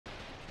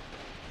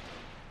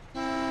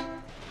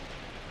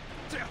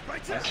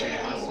I see him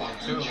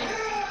too.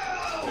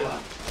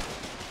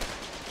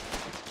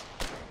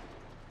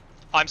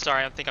 I'm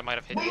sorry, I think I might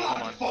have hit you.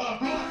 Hold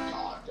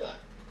on.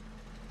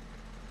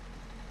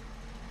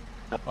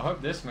 I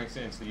hope this makes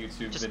it into the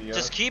YouTube video.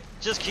 Just keep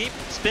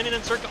spinning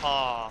in circle.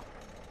 Aw.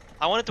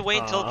 I wanted to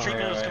wait until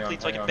treatment was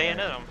complete so I could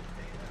bayonet him.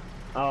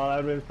 Oh,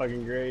 that would've been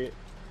fucking great.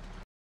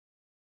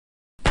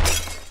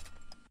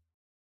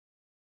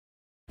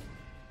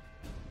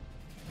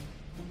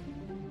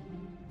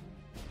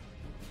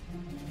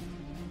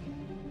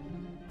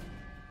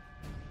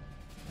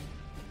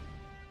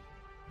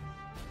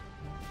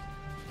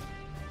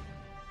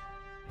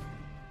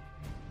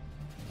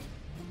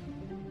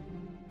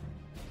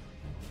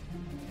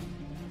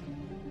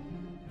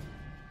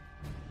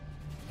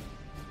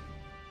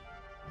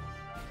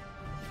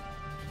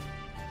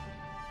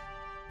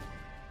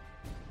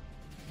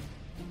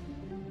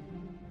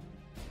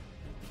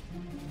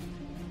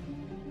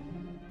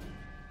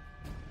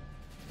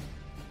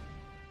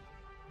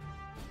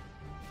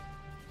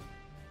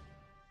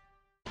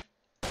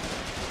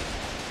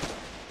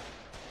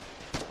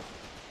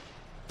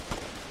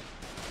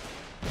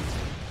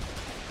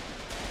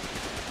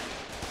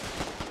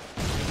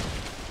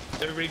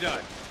 Everybody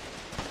died?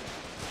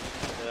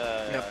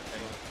 Yeah, Yep. I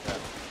think,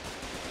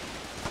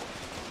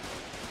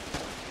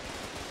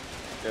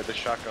 yeah, the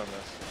shotgun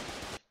this.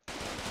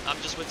 I'm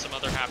just with some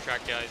other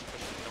half-track guys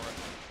pushing north.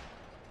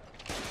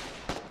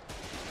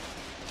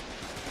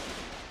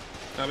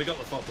 No, we got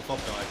the fob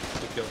guy.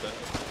 We killed it.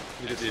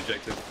 We did the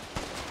objective.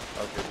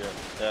 Okay, good.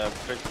 Yeah,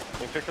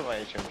 pick up my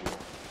HMG,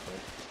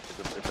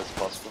 if it's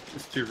possible.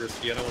 It's too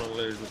risky. I don't want to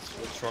lose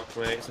this truck,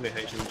 mate. It's only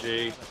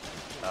HMG.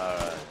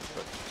 Alright,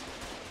 but...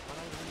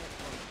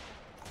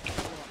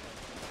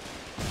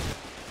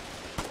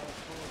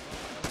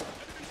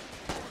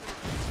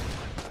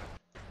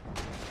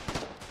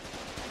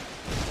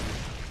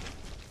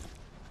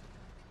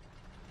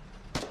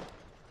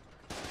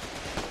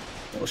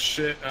 Oh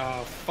shit,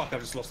 oh fuck, I've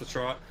just lost the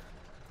truck.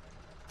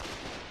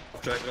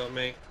 Track got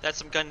me. That's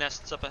some gun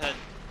nests up ahead.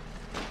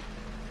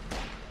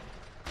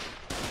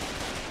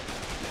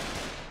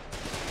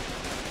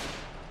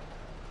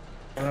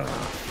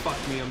 Fuck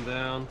me, I'm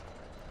down.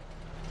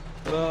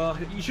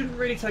 You shouldn't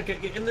really take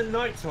it in the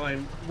night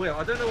time. Well,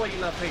 I don't know why you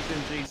love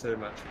HMG so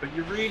much, but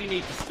you really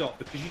need to stop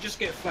because you just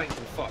get flanked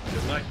and fucked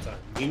at night time.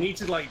 You need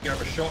to like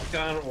grab a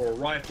shotgun or a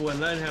rifle and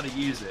learn how to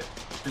use it.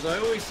 Because I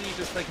always see you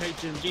just take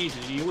HMGs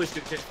and you always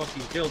get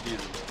fucking killed using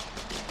it.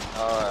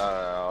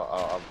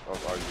 I'll use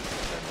the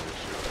same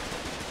issue.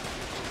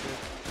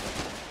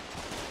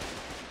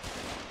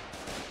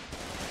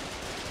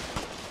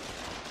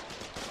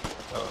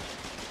 Oh.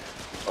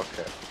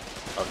 Okay.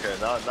 Okay,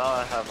 now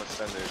I have a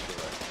sender issue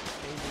right.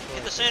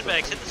 Hit the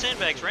sandbags,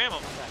 ram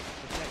them. Come back,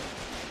 protect.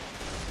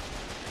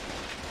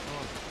 Come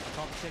on, I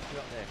can't protect you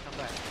up there, come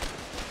back.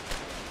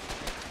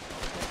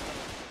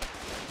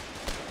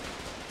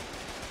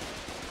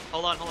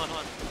 Hold on.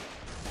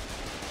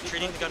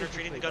 Treating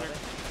the gunner.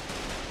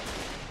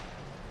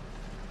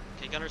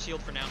 Okay, gunner's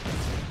healed for now.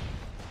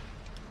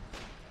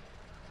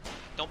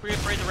 Don't be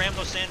afraid to ram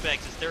those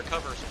sandbags, it's their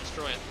cover, so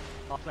destroy it.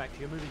 Half tracks,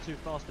 you're moving too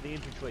fast for the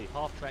infantry.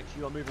 Half tracks,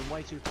 you are moving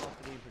way too fast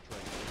for the infantry.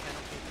 You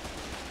cannot keep...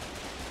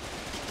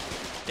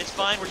 It's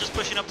fine, we're just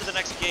pushing up to the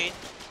next gate.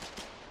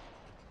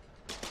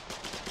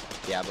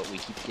 Yeah, but we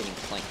keep getting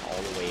flanked all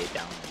the way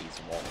down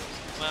these walls.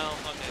 Well,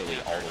 okay. Really,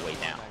 Yeah, all the way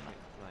down.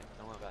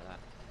 Don't worry about that.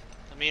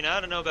 I mean, I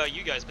don't know about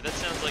you guys, but that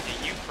sounds like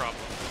a you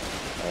problem.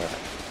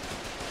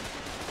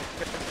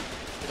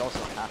 It's also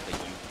half a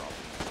you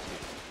problem, too.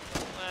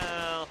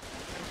 Well,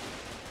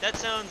 that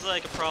sounds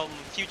like a problem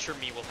future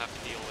me will have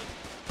to deal with.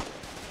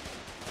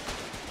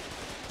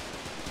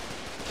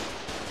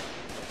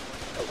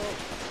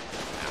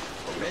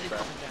 Ready to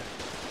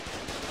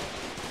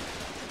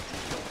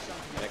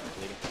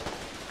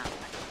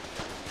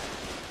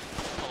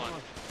Hold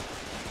on.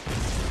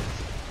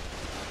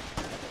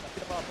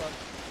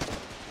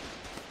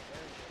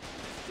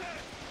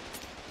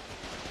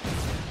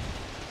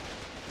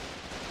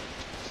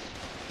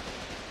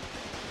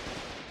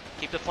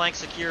 Keep the flank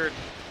secured.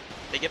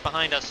 They get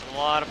behind us, a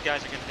lot of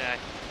guys are gonna die.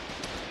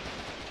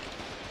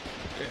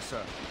 Yes,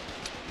 sir.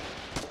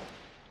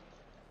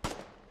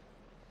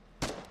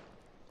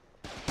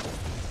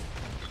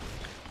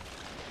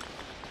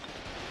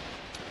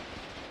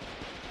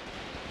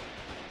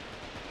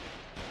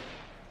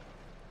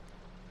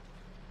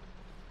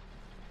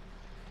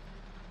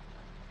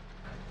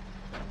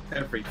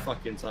 Every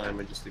fucking time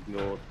I just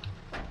ignored.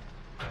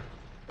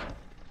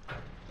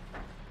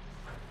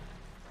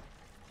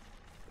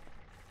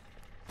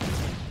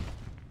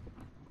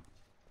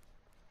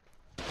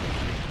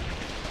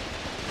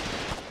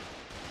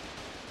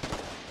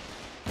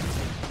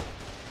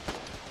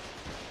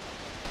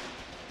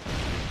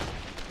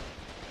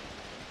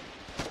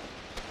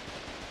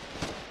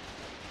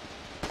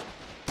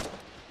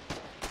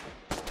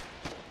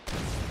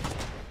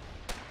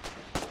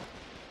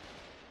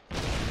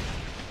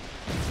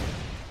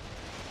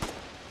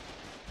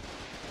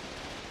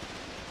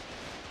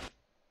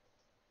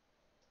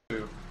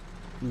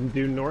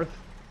 Due north?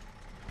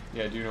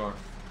 Yeah, due north.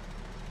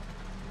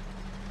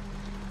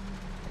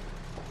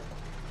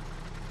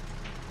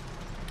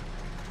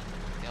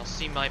 They'll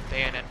see my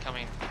bayonet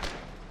coming.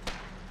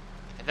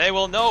 And they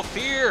will know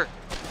fear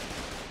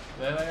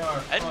There they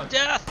are. and Come on.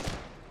 death!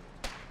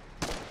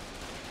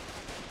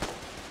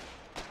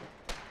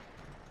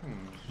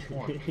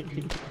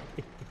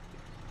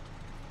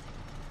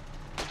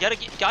 You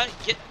gotta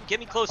get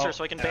me closer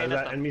so I can bayonet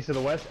that them. enemy to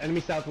the west,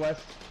 enemy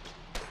southwest.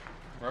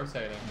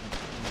 Rotating.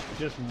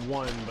 Just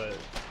one, but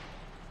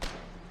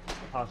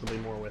possibly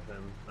more with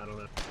him. I don't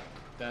know.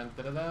 Dun,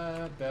 da, da,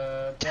 da,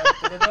 da,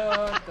 da,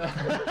 da,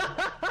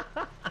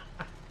 da.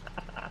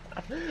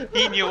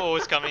 He knew what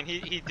was coming. He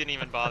didn't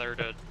even bother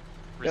to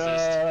resist.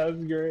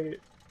 That's great.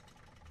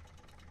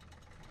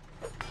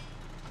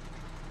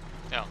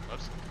 Oh,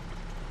 oops.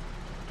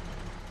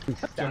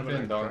 Jump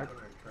in, dog.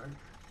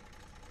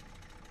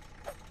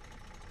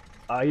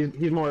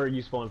 He's more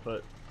useful on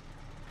foot.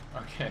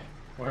 Okay,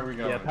 where are we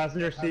going? Yeah,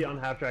 passenger seat on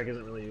half track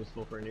isn't really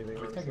useful for anything.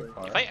 We take Honestly. a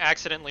car. If I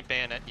accidentally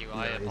bayonet you,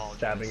 I He's apologize.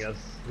 stabbing us.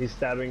 He's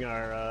stabbing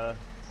our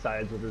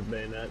sides with his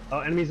bayonet. Oh,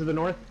 enemies to the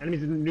north.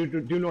 Enemies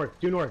due north.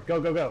 Due north. Go,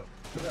 go, go.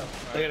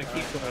 They're gonna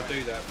keep trying to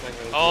do that.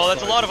 Oh,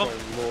 that's a lot of them.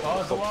 Oh,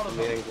 that's a lot of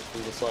them. The angle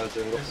from the sides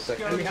doing what's the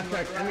second. Enemy half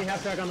track. Enemy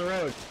half track on the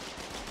road.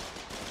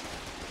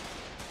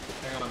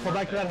 Hang on, Pull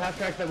back to that half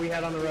track that we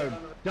had on the road.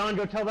 John,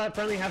 go tell that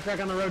friendly half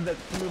track on the road that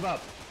to move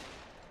up.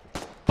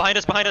 Behind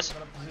us, behind us.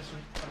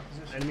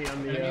 Enemy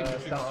on the Enemy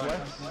infantry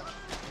southwest. behind us.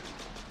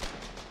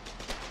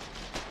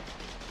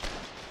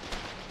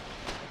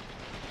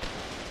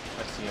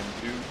 I see him.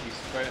 Dude, he's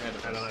straight ahead of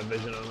us. I don't have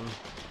vision on him.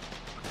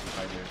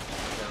 I do.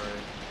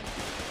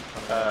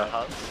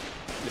 Hans,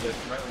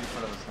 Right in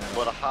front of us now.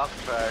 will a half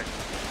track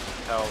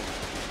help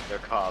their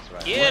cars,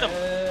 right? Get him!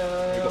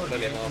 Well, We've got plenty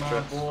of getting half on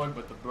tracks. board,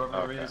 but the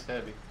Burberry Okay. is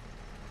heavy.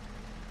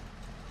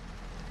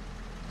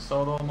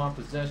 Sold all my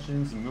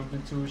possessions and moved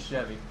into a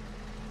Chevy.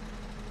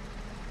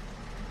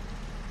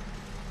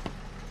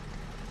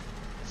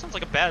 Sounds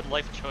like a bad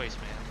life choice,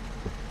 man.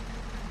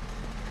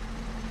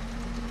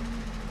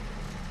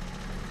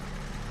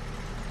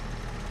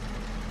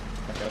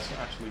 Okay, let's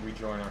actually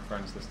rejoin our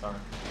friends this time.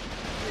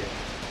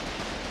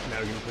 Now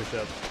we can push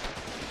up.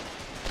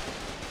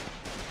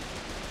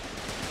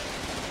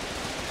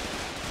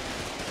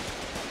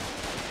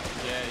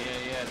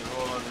 Yeah, they're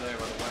all over there on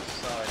the west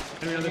side.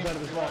 Enemy on the other side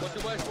of this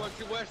wall. Watch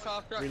your west,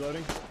 half track.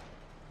 Reloading.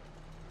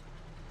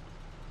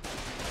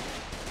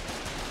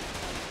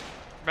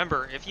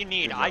 Remember, if you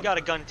need, I got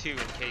a gun too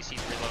in case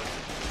he's reloading.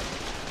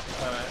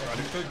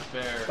 If you could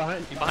bear.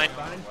 Behind. keep Behind. an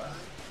eye on the Behind.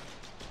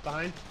 west.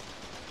 Behind.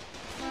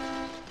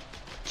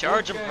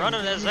 Charge him, Okay,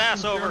 running give his me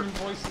ass some over. German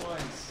voice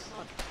lines.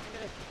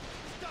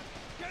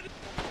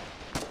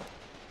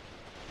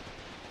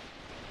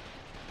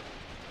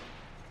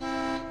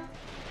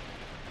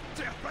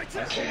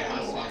 I see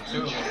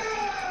him too.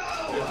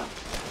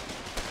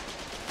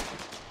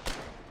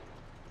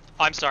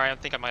 I'm sorry, I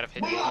think I might have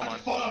hit you.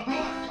 Hold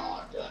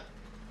on.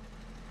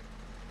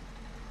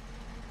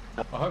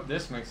 I hope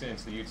this makes it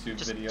into the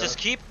YouTube video. Just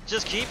keep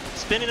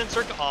spinning in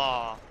circle.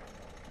 Aw.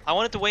 I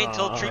wanted to wait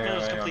until Aw. treatment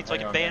was Hang on, complete so I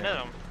hang could on, bayonet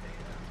hang on. him.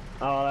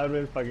 Oh, that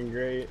would've been fucking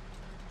great.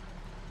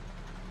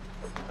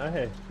 Oh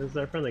hey, this is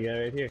our friendly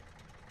guy right here.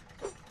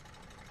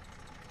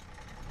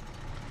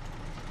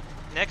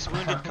 Next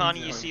wounded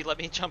Connie you see, let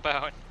me jump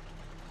out.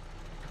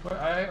 But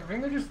I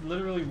think they're just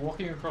literally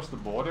walking across the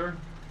border.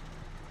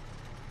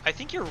 I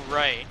think you're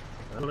right.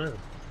 I don't know.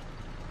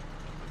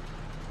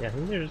 Yeah, I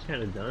think they're just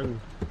kind of done.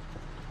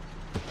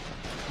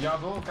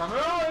 Jawohl, come on!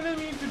 Oh,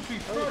 enemy infantry!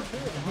 First!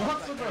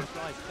 What's the Guys,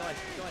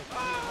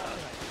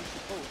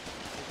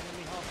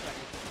 enemy half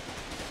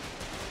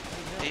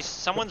track.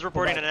 Someone's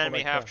reporting an enemy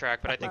back, half back. track,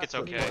 but I think it's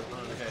okay.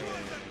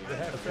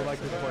 Let's go back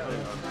to the port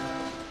lane.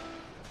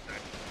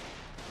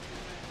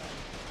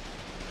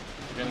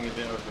 We're getting a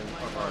bit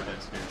of our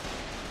heads here.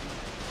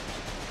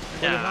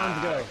 Where did Nah.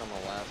 Hans go? On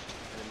the left,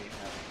 enemy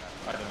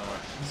half I don't know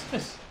what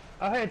this is.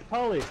 Oh hey, it's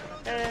Polly.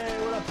 Hey,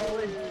 what up,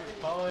 Polly?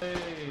 Polly!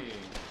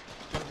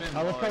 Jump in, Let's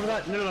Polly. cover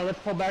that. No, let's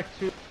pull back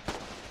to.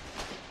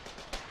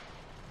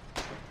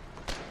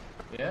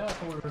 Yeah, I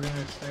thought we were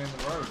gonna stay on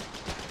the road.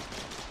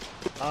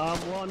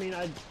 Well, I mean,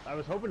 I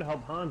was hoping to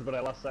help Hans, but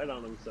I lost sight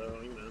on him, so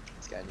you know.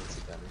 This guy needs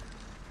a gun.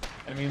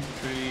 Enemy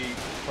infantry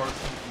approaching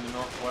from the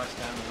northwest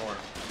and the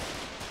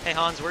north. Hey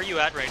Hans, where are you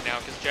at right now?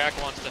 Because Jack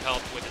wants to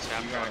help with his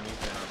half You track. are me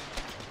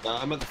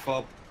down. I'm at the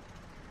fob.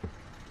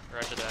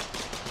 Roger that.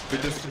 We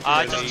just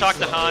Just talk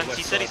to Hans.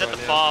 He said he's at the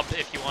fob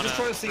if you want Just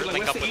trying to see like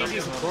link what's up the with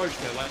easiest him. approach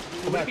now. Like,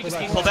 would it be just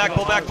easier Pull back, to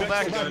pull back, go pull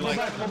back. like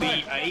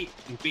B8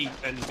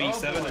 and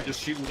B7 and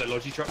just shoot all the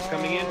logi trucks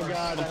coming in? Oh,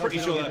 God, I I'm pretty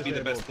hope sure they that'd be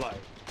the don't best play.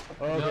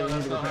 Oh, okay, No, we need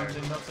that's to not repair.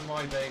 happening, not to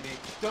my baby.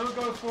 Don't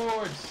go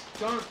forwards!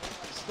 Don't!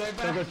 Stay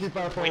Don't go back! too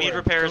far forward. need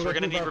repairs, Don't go we're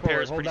gonna too need far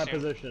repairs forward. pretty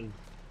Hold that soon. position.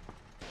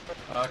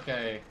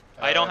 Okay.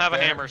 I don't have a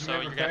Bear, hammer, do you so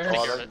have you're gonna have to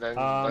repairs? figure it. Then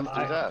let's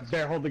do that.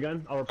 Bear, hold the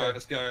gun. I'll repair. Alright,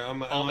 let's go.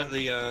 I'm at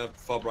the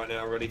fob right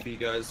now, ready for you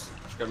guys.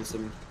 Just grabbing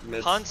some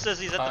meds. Hans says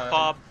he's at the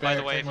fob, by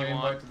Bear, the way, take if you my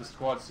want. invite to the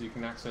squad so you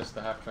can access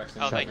the half tracks.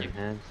 Oh, thank you.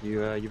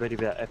 You ready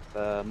for that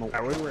F multi?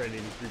 Alright, we're at 83%,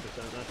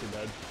 not too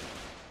bad.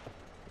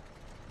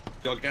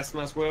 Got a gas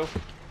mask, Will?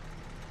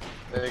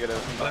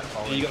 Negative. But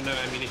you got no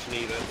ammunition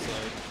either, so...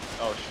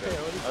 Oh shit. I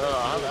don't know,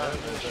 I have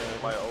ammunition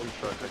in my own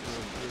truck. I just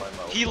find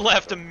my own He truck.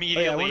 left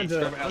immediately. He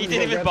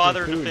didn't even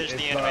bother to finish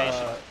the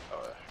animation.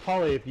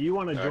 Polly, if you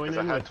want to Yeah, join 'cause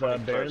I in had with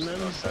 20 Bear and clips in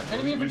them, those seconds.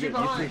 Enemy infantry you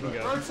behind! can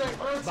go. Road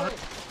side!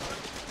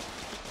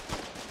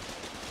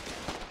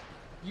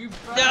 You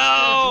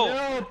No!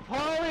 No,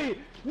 Polly!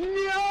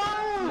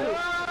 No!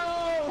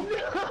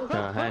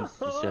 Hands,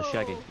 it's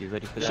Shaggy. You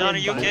ready for that? Sean, are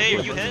you okay?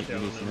 Are you hit? You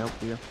need some help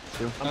here?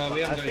 Still?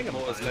 We haven't I got think any I'm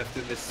mortars fine. left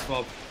in this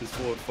fob, this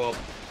forward fob.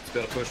 It's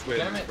got a push with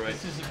Damn it, it, right?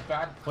 this is a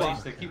bad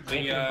place. They keep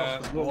walking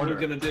across the What border. we're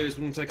going to do is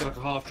we're going to take like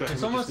a half track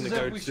It's and we're just almost going as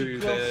to if go we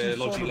should to build the some sort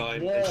lodgy of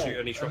line wall, and shoot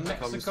any truck and that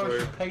comes Mexico through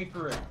should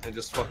paper it. and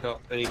just fuck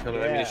up any kind of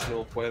Yeah. ammunition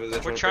or whatever they're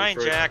We're trying trying, to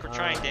put through. Jack. We're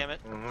trying, damn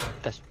it.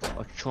 That's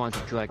I'm trying to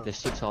drag the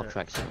 6 half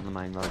tracks out on the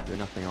main road. Doing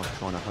nothing. I'm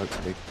trying to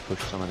hopefully push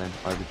some of them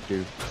over to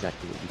do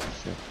exactly what you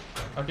just said.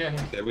 Okay.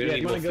 Yeah, we Yeah, need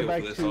you more want to go fuel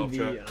back for this to half the,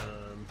 track.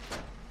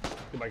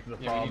 go back to the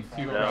Yeah, we fob. need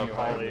fuel Yeah, around your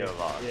Polly, way. a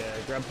lot. Yeah,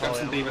 grab Grab Polly.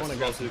 some I demons wanna as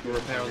go well so we can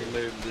repair and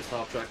move this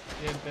half track.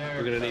 Yeah, there.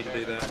 We're gonna need to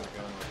do There, that. there,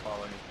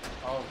 Polly.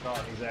 Oh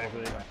god.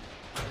 Exactly.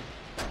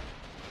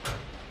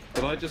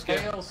 Did I just get...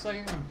 Hail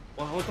Satan!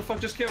 What the fuck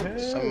just killed me?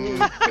 Some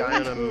guy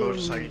on a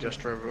motorcycle just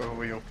drove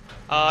over you.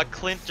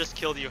 Clint just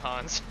killed you,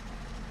 Hans.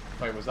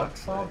 Wait, was that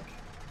fob?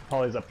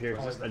 Polly's up here.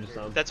 I just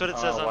saw him. That's what it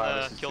says Oh wow, on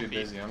this the is kill too feed.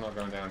 busy. I'm not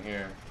going down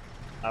here.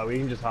 We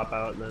can just hop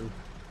out then.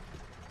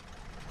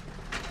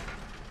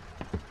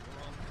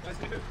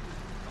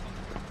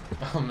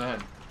 Oh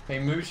man. Hey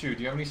Mushu,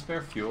 do you have any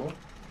spare fuel?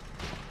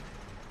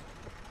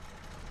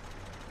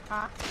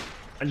 I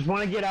just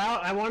want to get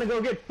out. I want to go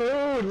get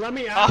food. Let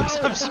me out. Oh,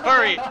 I'm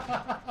sorry.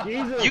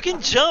 Jesus. You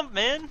can jump,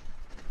 man.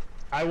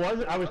 I was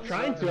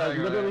trying to. I was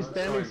literally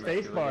standing Sorry,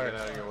 Mickey, let me spacebar. get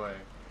out of your way.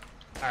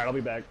 All right, I'll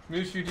be back.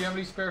 Mushu, do you have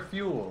any spare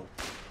fuel?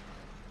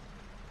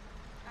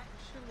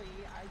 Actually,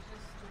 I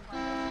just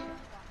went a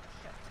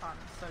shit ton,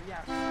 so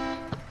yes.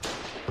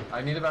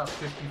 I need about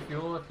 50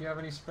 fuel if you have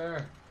any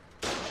spare.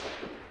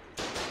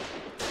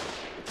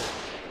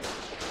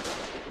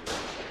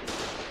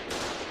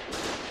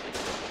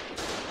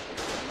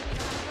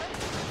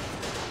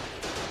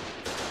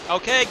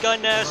 Okay,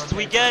 gun nests,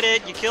 we get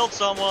it. You killed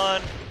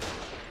someone.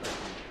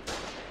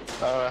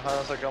 Alright,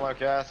 Hans, I got my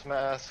gas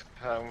mask.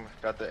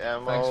 Got the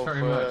ammo Thanks very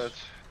for much. it.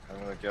 I'm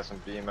gonna get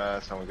some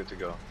B-mass and we're good to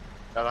go.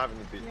 I don't have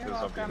any You're there's no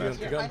welcome. B-mass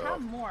Yeah, yet, I so...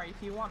 have more if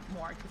you want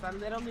more, because I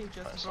literally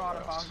just That's brought a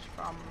somewhere else. bunch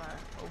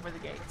from over the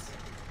gates.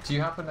 Do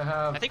you happen to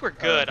have? I think we're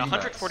good. B-max?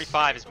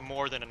 145 is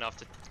more than enough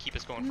to keep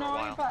us going for a No,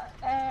 while. but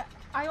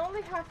I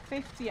only have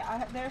 50.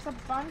 There's a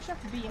bunch of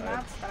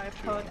B-mats that I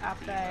put at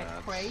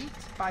the crate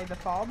by the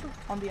fob,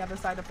 on the other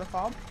side of the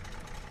fob.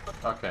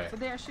 Okay. So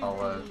there should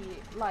I'll, be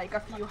like a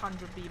few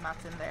hundred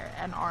B-mats in there,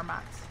 and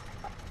R-mats.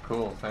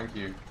 Cool, thank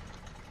you.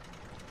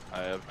 I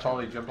have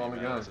Polly, jump on the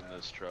gun. in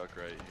this truck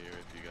right here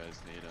if you guys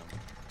need them.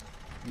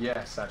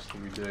 Yes,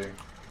 actually we do.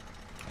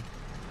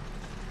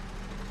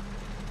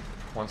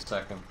 1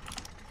 second.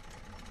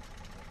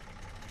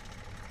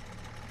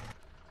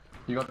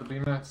 You got the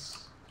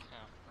B-mats? No.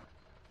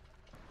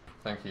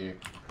 Thank you.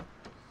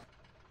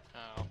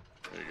 Oh.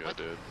 There you go,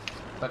 dude.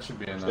 That should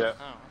be enough. Yeah.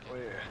 Oh,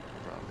 okay.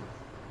 No problem.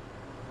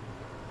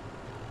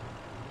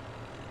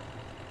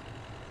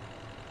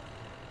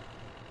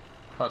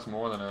 That's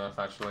more than enough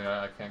actually,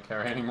 I can't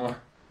carry anymore.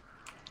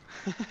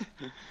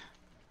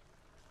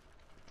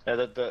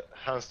 Yeah,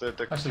 Hans,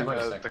 Actually, wait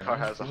a second. the car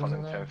has How much fuel's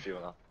in 110 there?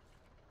 fuel now.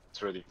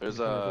 It's ready. There's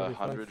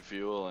 100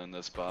 fuel in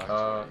this box. No,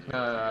 right here if you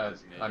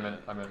guys need it.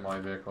 I meant my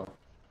vehicle.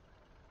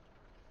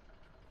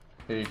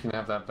 Here, you can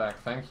have that back,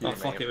 thank you. Oh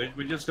fuck it,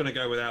 we're just gonna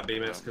go without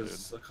BMS Yeah,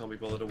 because I can't be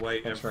bothered to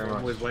wait. Thanks very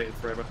Everyone's much. always waiting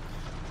forever.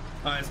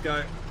 Alright, let's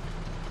go.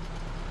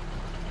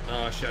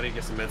 Oh shit, I need to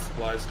get some med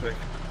supplies quick.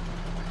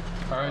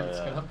 Alright, let's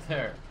get up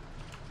there.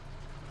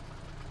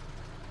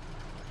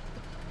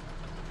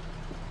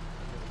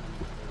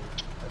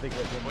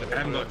 I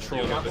haven't got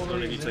trauma, but I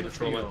need to take a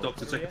trauma.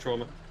 Doctor, take a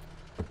trauma.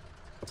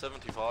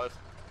 75.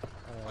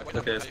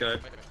 Okay, let's go.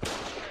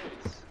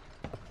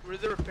 We're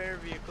the repair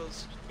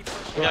vehicles.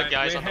 We got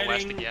guys we're on the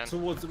west heading again.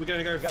 Towards, we're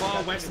going to go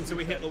far west until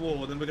we hit the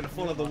wall, then we're going to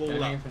follow the wall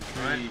Enemy up.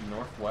 infantry Right?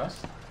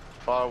 northwest.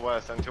 Far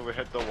west until we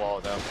hit the wall,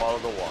 then follow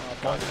the wall.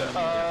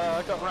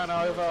 I got run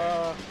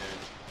over.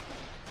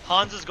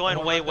 Hans is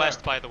going way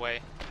west, by the way.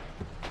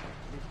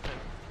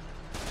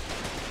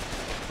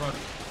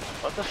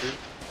 What the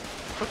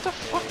What the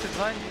fuck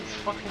designed these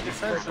fucking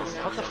defenses?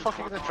 How the fuck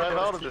are you gonna drive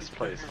out of this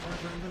place?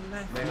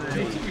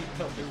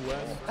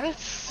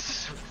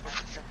 That's...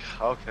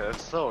 Okay,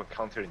 that's so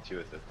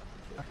counterintuitive.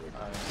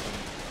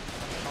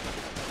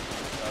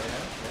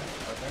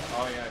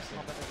 Oh yeah, I see.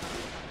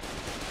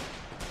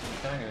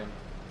 I'm tagging him.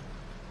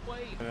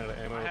 Wait,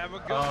 I have a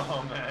gun.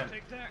 Oh man.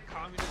 Take that,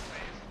 communist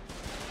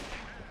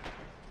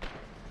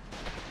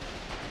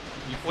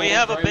You We fought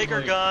have a bigger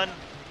bravely. gun.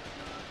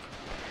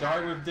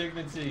 Die with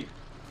dignity.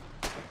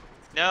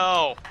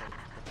 No.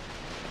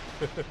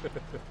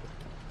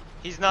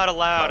 He's not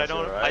allowed. Sounds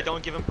alright. I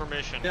don't give him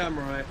permission. Yeah, I'm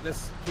alright.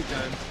 Let's keep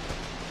going.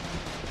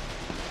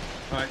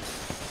 Alright,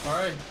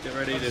 Alright. get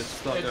ready to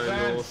start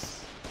going north.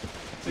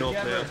 North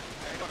together.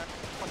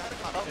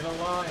 now. In a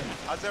line.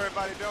 How's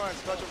everybody doing?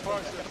 Special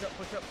forces.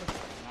 Push up.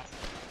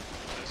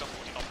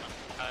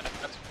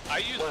 I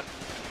use it.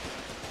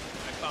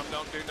 I thumb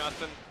don't do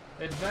nothing.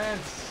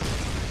 Advance.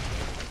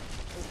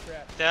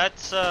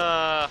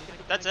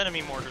 That's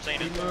enemy mortars,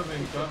 ain't it? Keep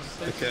moving. Don't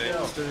stay Okay,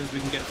 still. as soon as we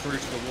can get through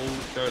to the wall,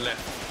 go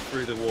left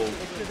through the wall.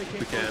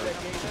 We can.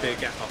 There's a big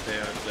gap up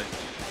here, actually.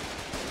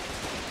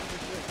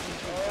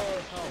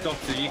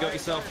 Doctor, you got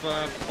yourself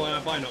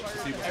binocs to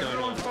see what's going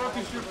Everyone on.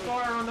 focus your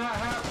fire on that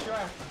half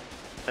track.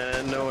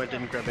 No, I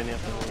didn't grab any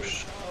of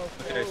those.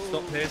 Okay,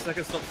 stop here a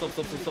second. Stop. Let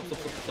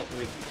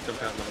me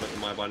jump out and have a look at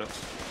my binocs.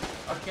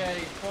 Okay,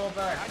 fall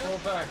back, fall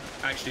back.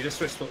 Actually, let's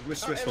switch spots.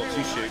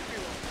 You shoot.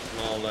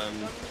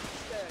 And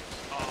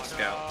I'll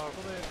scout.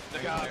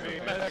 They got me.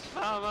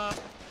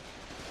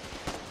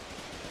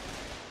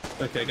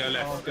 Okay, go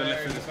left. Oh, Go left there,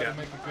 through you this better gap.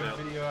 make a good Now.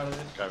 video out of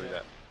this. Copy shit.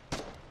 that.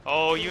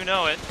 Oh, you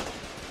know it.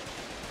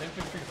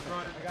 Infantry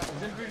front.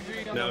 Is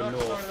infantry on No, the left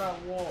north. side of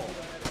that wall?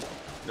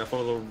 Now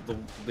follow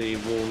the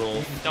wall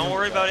north. Don't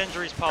worry about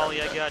injuries,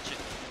 Polly. I got you.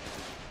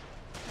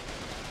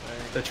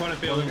 They're trying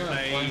to build a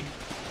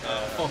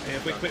fob here.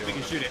 Quick, we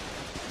can shoot it.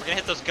 We're gonna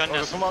hit those gun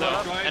nests come on, though.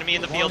 right. Enemy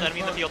in the field,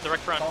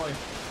 direct front. Polly,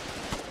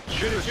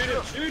 Shoot him!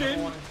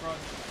 another one in front.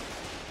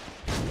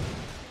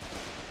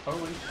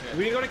 Holy shit.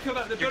 We gotta kill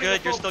that. You're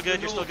good, you're still good,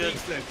 you're still good.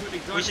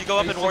 We should go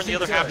up and warn the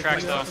other half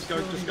tracks though. Just go,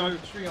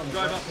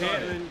 drive up here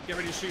and then get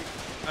ready to shoot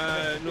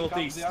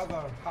northeast.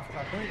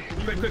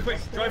 Quick,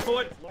 drive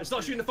forward and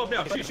start shooting the fob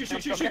now.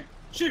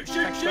 Shoot!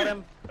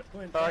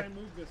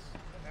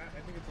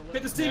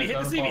 Hit the CV,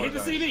 hit the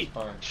CV!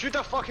 Shoot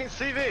the fucking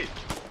CV!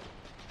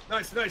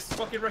 Nice,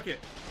 fucking wreck it.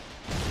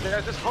 Yeah,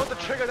 just hold the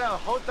trigger down.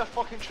 Hold the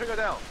fucking trigger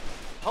down.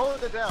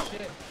 Hold it down.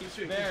 Shit. Keep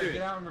shooting, There, keep shooting.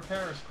 get out and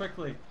repair us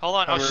quickly. Hold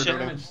on, oh Hammer shit.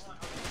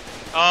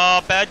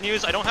 damage. Bad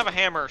news, I don't have a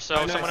hammer, so Oh,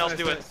 nice, someone else nice,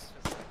 do it.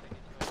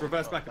 nice.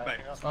 Reverse back and back.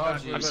 Oh,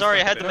 geez. I'm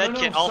sorry, I had the med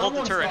kit. I'll hold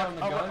the someone's turret. got on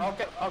the gun.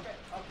 Okay.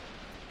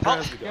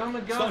 Get on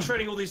the gun. Start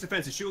shredding all these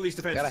defenses. Shoot all these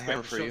defenses. Got a hammer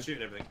Quick, for start you.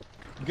 shooting everything.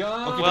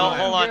 Gun. Well, Get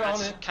hold on, Get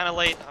it's it. kind of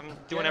late. I'm doing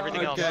Get on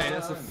everything it. else. Okay,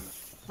 that's a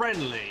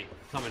friendly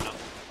coming up.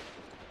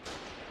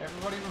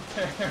 Everybody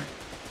repair.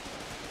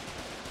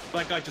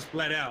 That guy just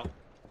bled out.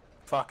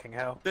 Fucking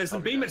hell. There's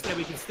some beamers there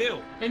we can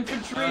steal.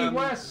 Infantry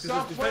west,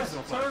 because there's defenses southwest,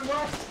 on fire. turn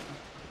west.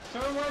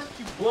 Turn west,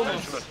 you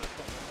Almost. bloods.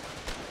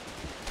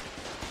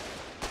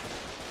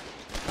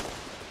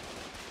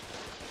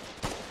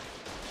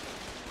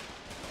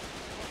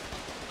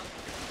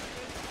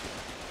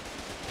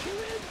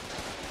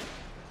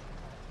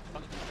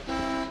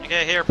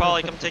 Okay, here,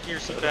 Polly, come take your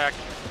seat back,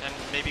 and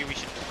maybe we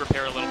should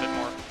repair a little bit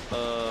more.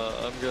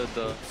 I'm good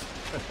though.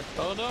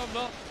 Oh no, I'm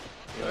not.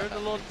 Where's the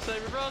Lord and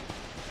Savior? Run!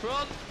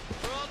 Run!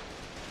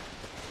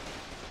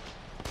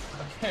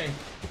 Okay,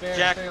 Bear,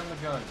 Jack. stay on the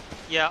gun.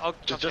 Yeah,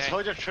 okay. Just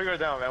hold your trigger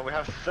down, man. We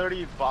have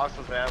 30 boxes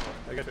of ammo.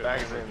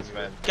 Magazines,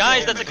 man.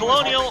 Guys, that's a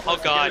colonial! Oh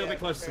Get a little god. bit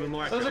closer to the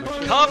more There's a accurate.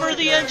 colonial. Cover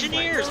the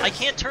engineers! I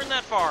can't turn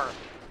that far.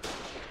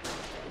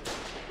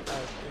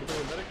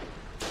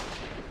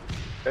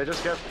 Hey,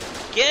 just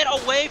Get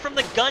away from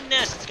the gun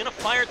nest! It's gonna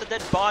fire at the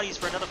dead bodies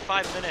for another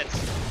 5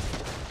 minutes.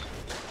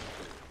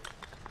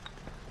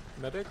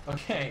 Medic?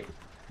 Okay,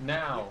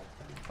 now.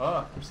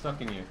 Oh, I'm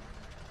stuck in you.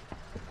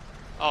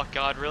 Oh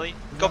god, really?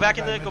 Go back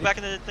in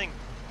the thing.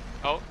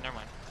 Oh, never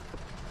mind.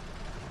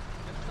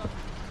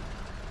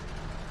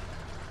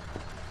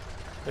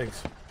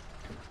 Thanks.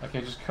 Okay,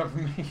 just cover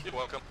me. You're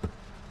welcome.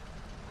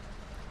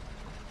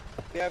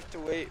 We have to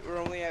wait. We're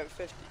only at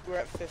 50. We're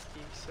at 50,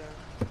 so.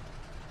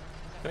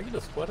 Can I get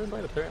a squad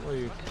invite? Apparently,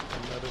 I'm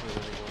not in it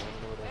anymore. I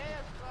don't know what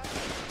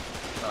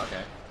happened.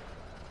 Okay.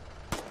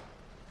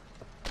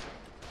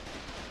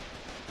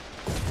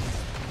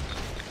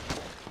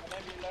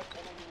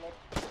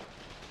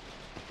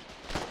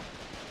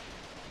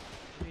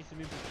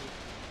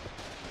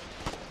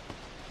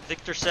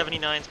 Victor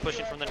 79's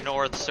pushing from the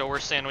north, so we're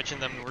sandwiching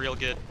them real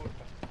good.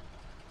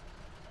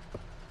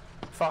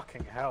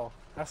 Fucking hell.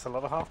 That's a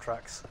lot of half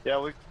tracks. Yeah,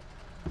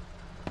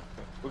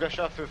 we got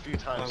shot through a few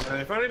times. Oh,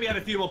 man, if only we had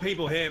a few more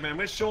people here, man.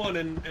 Where's Sean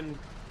and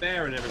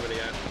Bear and everybody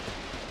at?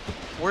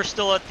 We're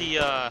still at the,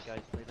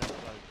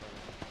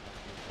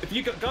 If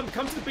you come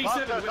to the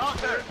B7.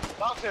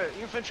 Doctor,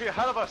 infantry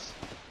ahead of us.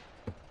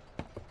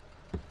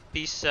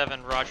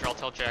 B7, roger, I'll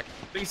tell Jack.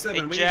 B7,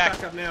 Hey, we Jack, need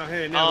back up now.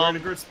 Here, now we're in a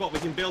good spot. We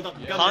can build up.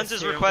 gun Hans nests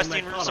is here on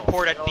requesting their cutoff.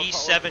 support at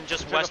B7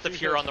 just west of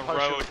here on the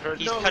road.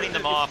 He's cutting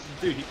them off.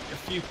 Dude, a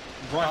few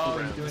rifle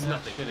rounds. It's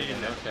nothing. Shit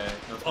again. Okay.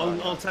 No I'll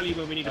problem. tell you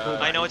when we need to pull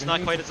back. I know it's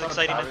not quite as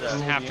exciting as this All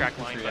the half-track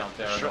line, infantry but out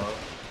there, Sure.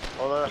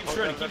 though.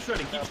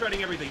 Keep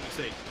shredding everything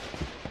you see.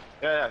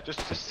 Yeah,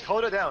 just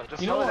hold it down.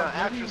 Just You know hold it what?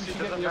 down. Maybe we Accuracy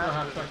should get doesn't the other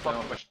matter. half track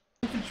down.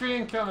 Infantry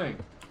incoming.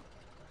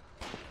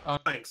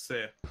 Thanks,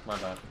 sir. My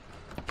bad.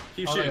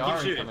 Keep Oh, they shooting, are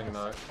keep shooting. incoming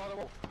though.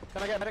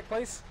 Can I get a medic,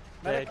 please?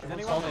 Medic,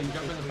 Hold on,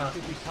 jump in the back.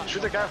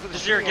 Shoot the guy for the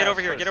Desir, get over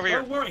here, get over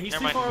here. Don't worry, he's Never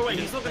too mind. far away.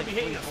 He's not going to be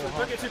hitting us.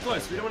 Don't get too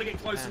close. We don't want to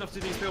get close enough to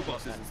these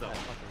pillboxes and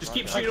stuff. Just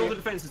keep shooting all the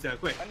defenses down,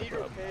 quick. I need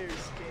repairs.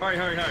 Hurry.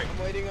 I'm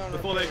waiting on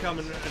Before they repairs. come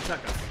and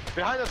attack us.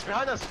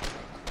 Behind us.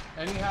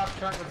 Any half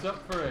track that's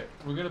up for it.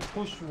 We're gonna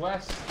push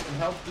west and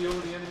help deal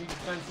with the enemy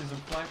defenses and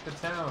flank the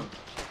town.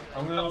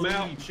 I'm gonna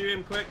lead. Shoot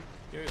him quick.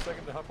 Give me a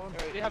second to hop on.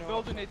 They have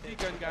golden AT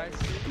gun, guys.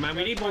 Man,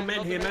 we need more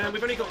men here, man.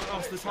 We've only got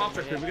this half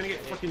track. We're gonna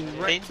get fucking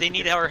wrecked. They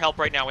need our help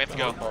right now. We have to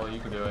go. Oh, you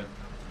can do it.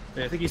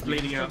 Yeah, I think he's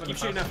bleeding out. Keep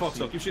shooting that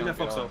Foxhole. Keep shooting that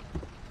Foxhole.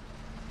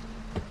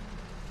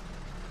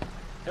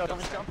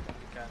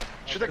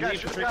 Shoot the guy,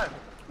 shoot the guy!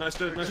 Nice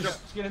job.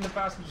 Just get in the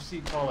passenger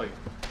seat, Polly.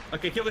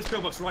 Okay, kill this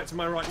pillbox right to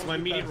my right, to my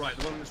immediate right,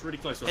 the one that's really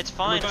close to us. It's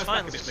fine, Reverse it's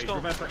fine, back a bit, let's please. go.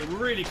 Reverse back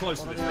really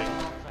close to this thing.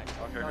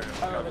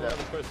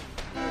 Okay.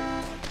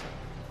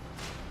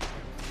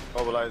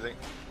 Mobilizing.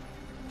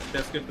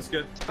 That's good, that's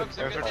good.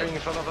 There's a train in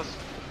front of us.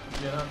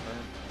 Get up, man.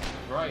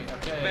 Right,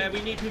 okay. Man,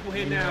 we need people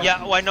here now.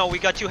 Yeah, oh, I know. We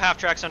got 2 half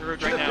tracks en route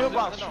Shoot right the now.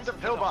 pillbox, shoot the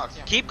pillbox.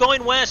 Keep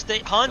going west.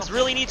 Hans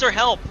really needs our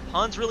help.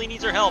 Hans really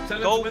needs our help.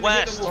 Go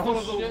west. We'll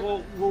follow the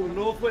wall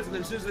northwards, and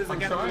then as soon as there's a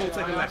gap, we'll take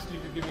a I left. asked you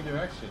to give me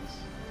directions.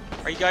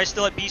 Are you guys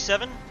still at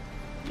B7?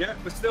 Yeah,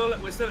 we're still at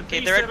B7. Okay,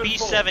 they're at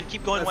B7.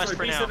 Keep going west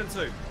for now. B7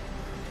 too.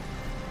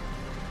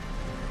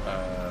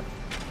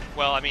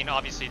 Well, I mean,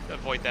 obviously,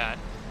 avoid that.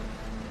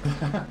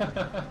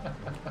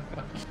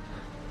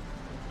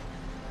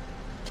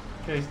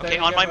 Okay,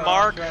 on my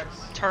mark,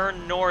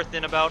 turn north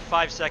in about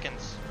 5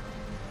 seconds.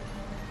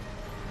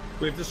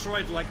 We've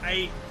destroyed like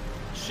 8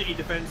 shitty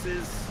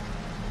defenses.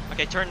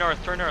 Okay, turn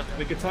north, turn north.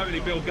 We could totally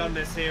build gun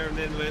nests here, and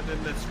then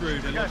they're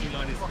screwed. The launching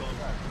line is gone.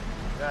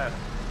 Yeah.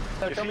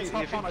 If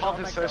he pop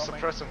his first,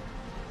 suppress him.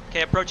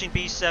 Okay, approaching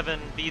B7.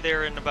 Be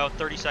there in about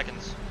 30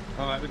 seconds.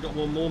 Alright, we've got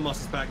one more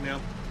muscles back now.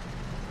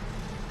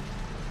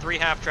 3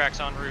 half tracks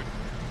en route.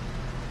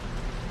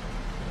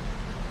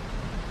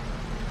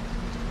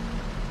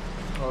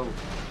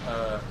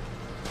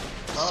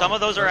 Some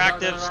of those are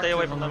active. Stay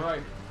away from them.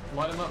 Right.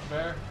 Light them up,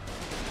 Bear.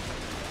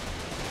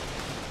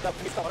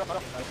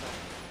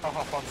 I'll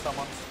hop on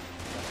someone.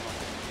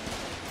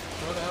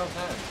 Where the hell's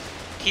Hans?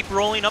 Keep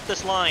rolling up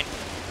this line.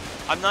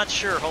 I'm not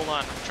sure. Hold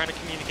on. I'm trying to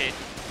communicate.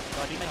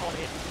 Okay,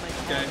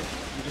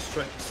 we'll just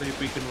try to see if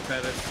we can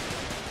repair this.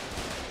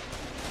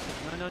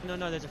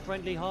 No, there's a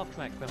friendly half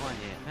track behind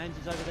here. Hans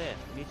is over there.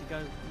 We need to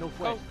go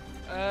northwest.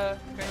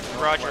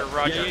 Roger.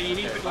 Yeah, you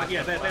need to, like,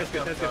 yeah, that's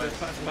good, that's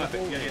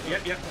perfect.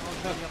 Yeah.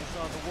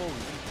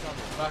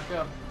 Back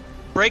up.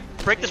 Break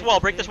this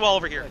wall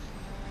over here.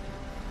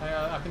 Hey,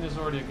 I think there's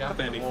already a gap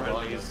in the wall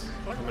behind us.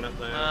 Coming up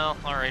there. Well,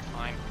 alright,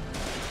 fine.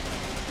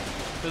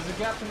 There's a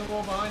gap in the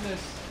wall behind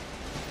us.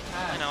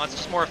 I know, it's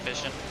just more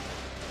efficient.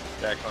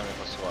 Yeah, coming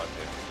for SWAT,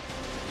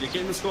 dude. You're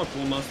getting the squad,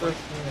 Wall Master.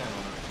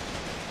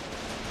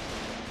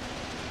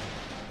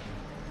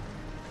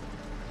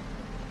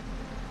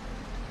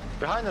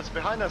 Behind us,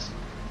 behind us!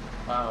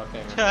 Oh,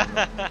 okay.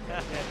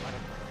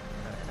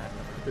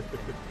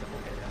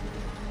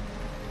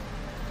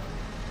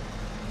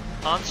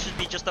 Hans should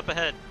be just up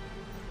ahead.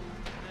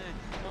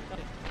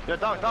 Yeah,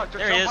 Doc, just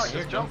there he is.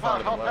 Just jump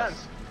out, help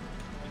Hans.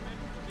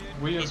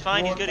 He's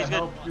fine, he's good, he's good.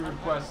 Help you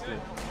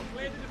requested.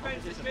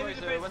 That's a good idea.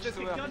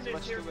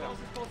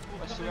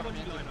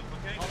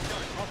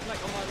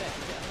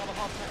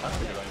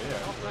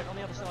 On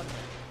the other side.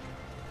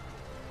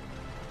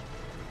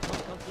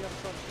 Come to the other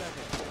side of the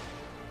circuit.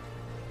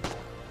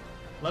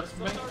 Let's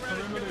make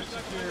perimeter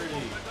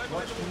security.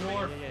 Watch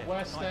north,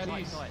 west, and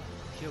east.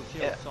 Shield,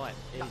 sight.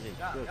 Easy.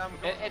 Good.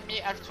 Enemy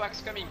half tracks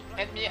coming.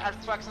 Enemy half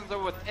tracks on the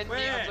wood.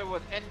 Enemy on the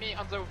wood. Enemy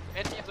on the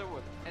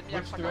wood. Enemy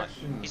Which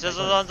direction? He says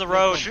it's on the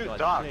road. Shoot,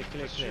 Doc.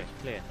 Clear.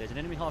 There's an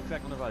enemy half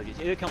track on the road.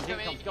 Here it comes.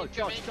 Go,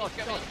 charge.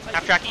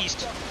 Half track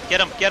east. Get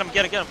him.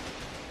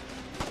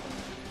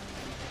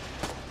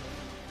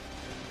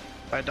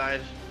 I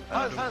died.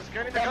 Hans,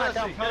 get in the gunner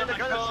seat,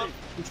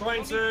 I'm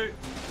trying to.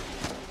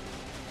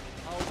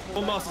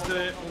 All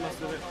Masters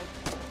do it.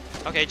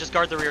 Okay, just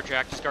guard the rear,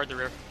 Jack. Just guard the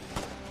rear.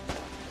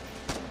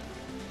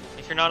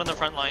 If you're not on the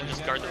front line,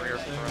 just guard the rear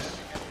for us.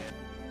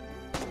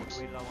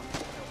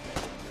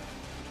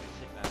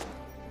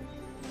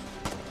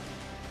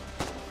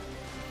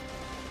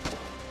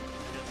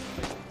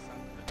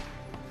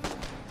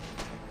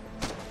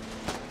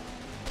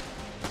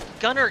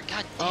 Gunner,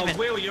 god damn it!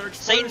 Will, you're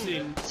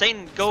exploding.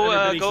 Satan, go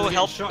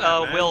help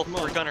Will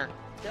for Gunner.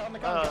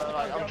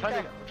 I'm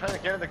trying to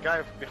get the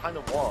guy behind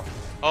the wall.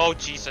 Oh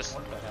Jesus!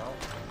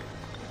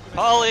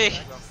 Polly!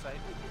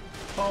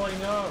 Polly,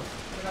 no!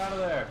 Get out of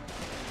there!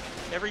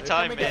 Every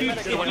time, man.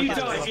 If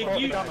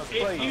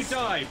you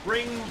die,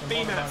 bring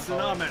B-mats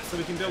and R-mats so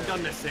we can build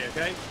gun nests here,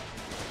 okay?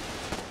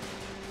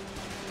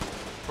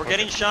 We're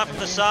getting shot from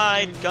the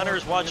side.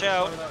 Gunners, watch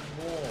out.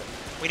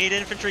 We need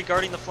infantry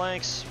guarding the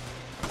flanks.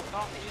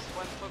 northeast,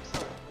 one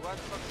Foxhole.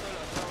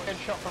 Get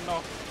shot from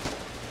north.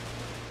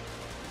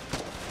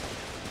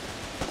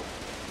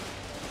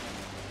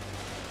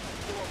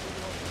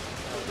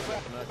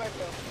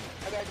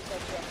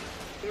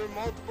 There are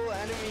multiple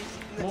enemies.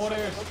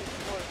 Mortars!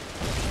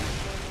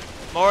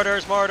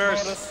 Mortars!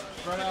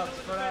 Spread out!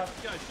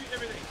 Go, shoot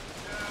everything.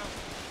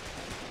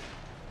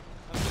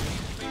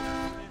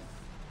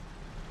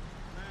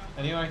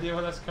 Any idea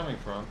where that's coming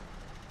from?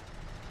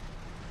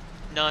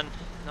 None.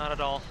 Not at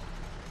all.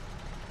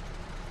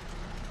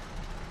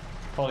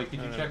 Polly,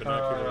 could you check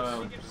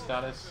our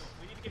status?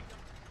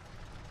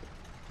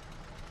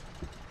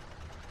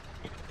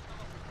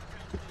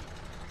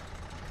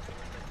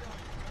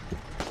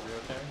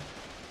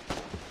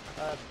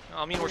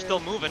 I mean, we're still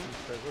moving.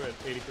 We're at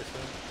 80%.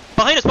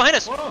 Behind us! Behind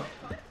us! Whoa.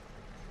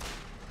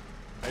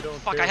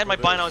 Fuck! I had my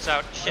binos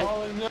out. Shit.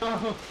 Oh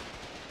no!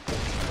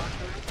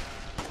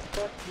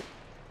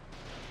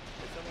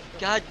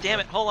 God damn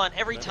it! Hold on.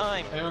 Every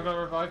time. Anyone got a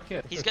revive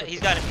kit? He's got him. He's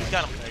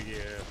got him. Thank you.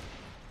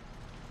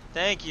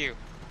 Thank you.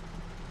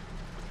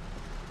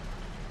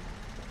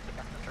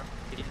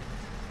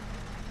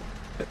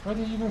 Where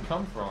did he even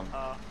come from?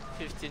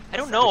 15. I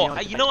don't know.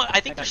 You know what? I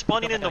think they're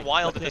spawning in the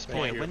wild at this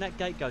point. When that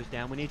gate goes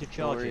down, we need to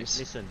charge it.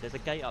 Listen, there's a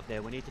gate up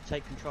there. We need to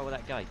take control of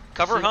that gate.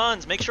 Cover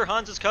Hans. Make sure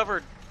Hans is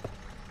covered.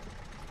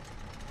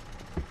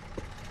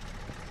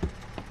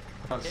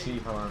 Can't see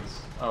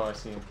Hans. Oh, I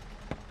see him.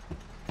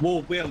 Whoa,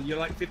 Will, you're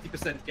like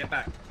 50%. Get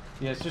back.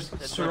 Yeah, it's just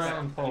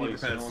surround Polly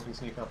so no one can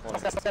sneak up on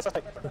him.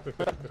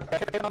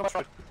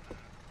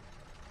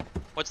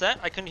 What's that?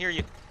 I couldn't hear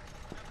you.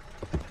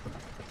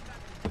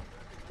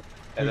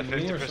 And the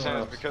Me or 50% someone is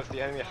else? because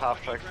the enemy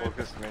half-track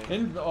focused me.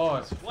 Oh,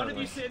 it's One of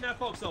you friendly. sit in that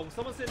foxhole.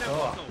 Someone sit in that Oh.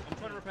 foxhole. I'm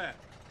trying to repair.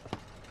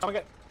 Come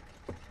get.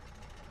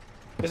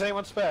 Is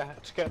anyone spare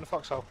to get in the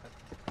foxhole?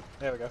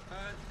 There we go.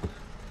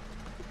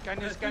 Can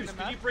you scan the Goose,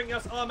 can you map? bring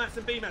us R mats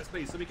and B mats,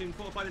 please, so we can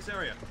fortify this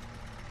area?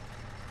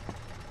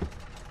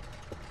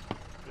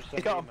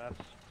 You got 'em.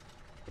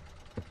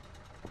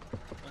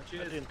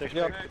 Cheers. I didn't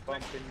Yeah. expect to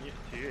bump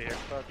into you here,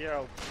 but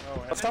yeah.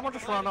 But someone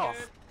just run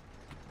off.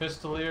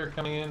 Pistolier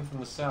coming in from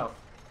the south.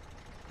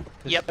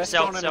 Yep, They're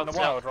south, spawning south, in the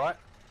south. wild, right?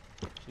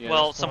 Yeah,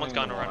 Well, they're someone's spawning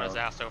gone in to the run his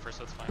wild. ass over,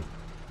 so it's fine.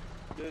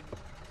 Good.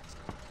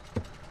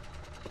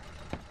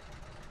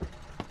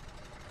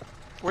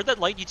 Where'd that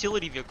light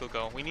utility vehicle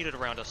go? We need it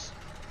around us.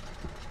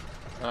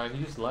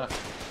 He just left.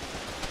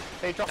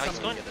 He dropped Oh, he's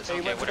some. going? He Okay,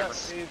 went to whatever.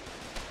 that- he-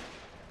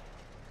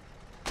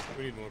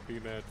 We need more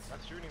B-mats.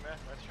 That's shooting, man.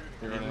 That's shooting.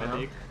 You're running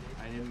out?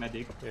 I need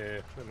medic.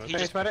 Yeah.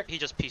 He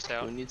just pieced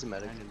out. Who needs a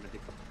medic? I need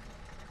medic.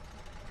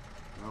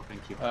 Oh,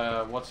 thank you.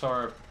 What's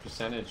our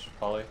percentage,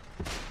 Polly?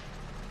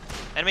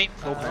 Enemy.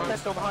 They're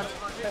still behind.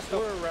 They're still.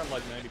 We're around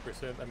like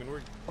 90%. I mean,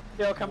 we're.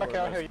 Yeah, I'll come back more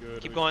or out less here.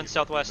 good. Keep We going keep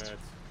southwest.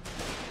 B-mats.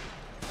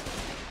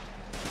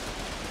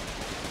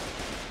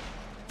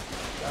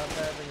 Stop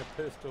having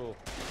a pistol.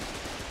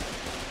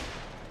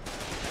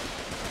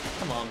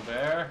 Come on,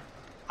 Bear.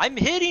 I'm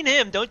hitting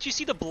him. Don't you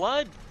see the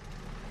blood?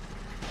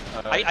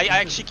 I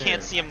actually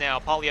can't see him now,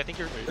 Polly. I think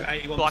you're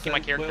blocking my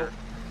character.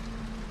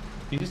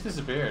 He just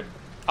disappeared.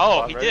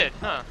 Oh, he did,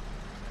 huh?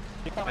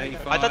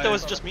 I thought that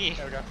was just me.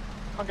 There we go.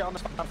 Can't get on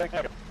this one. There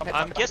we go.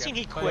 I'm guessing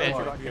he quit.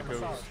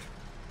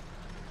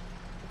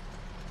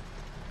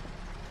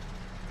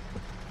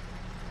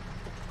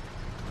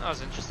 That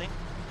was interesting.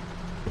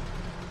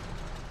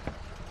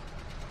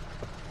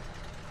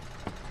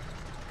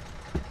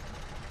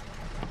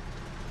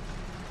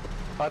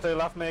 I do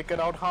love me a good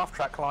old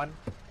half-track line.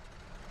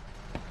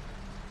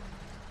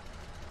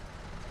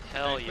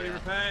 Hell Fully yeah.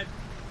 repaired.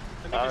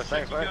 Let me just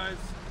check thanks, you mate. guys.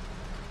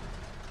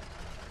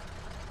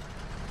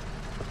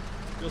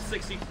 You're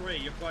 63.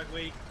 You're quite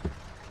weak.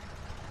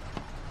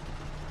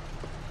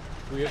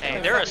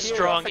 Hey, they're a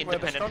strong,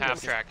 independent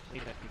half-track.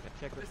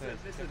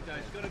 Listen,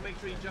 guys, you gotta make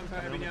sure you jump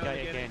out every now and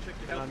again and check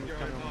your health with your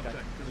own half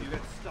track because you get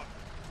stuck.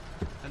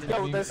 And then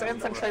Yo, you there's lose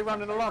infantry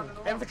running along.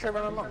 Infantry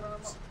running along.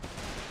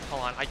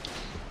 Hold on,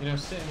 You know,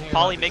 sitting here.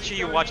 Polly, make sure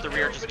you watch the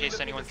rear just in case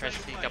anyone tries to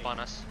sneak up on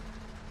us.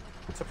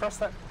 Suppress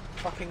that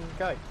fucking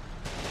gate.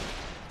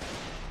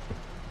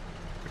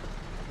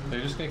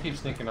 They're just gonna keep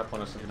sneaking up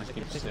on us if we just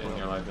keep sitting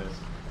here like this.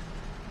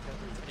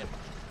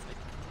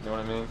 You know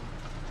what I mean?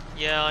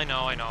 Yeah, I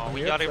know.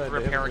 We gotta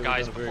repair our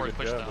guys before we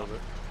push them.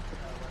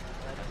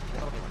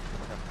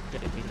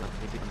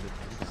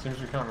 It seems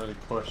we can't really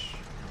push.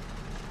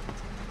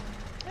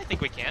 I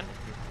think we can.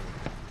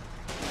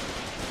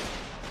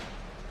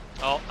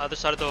 Oh, other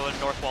side of the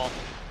north wall.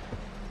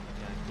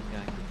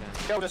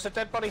 Yo, does a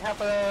dead body have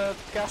a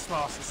gas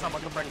mask that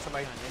someone can bring to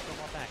me?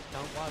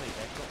 Don't worry,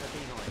 they've got the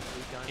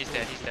B9. He's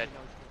dead, he's dead.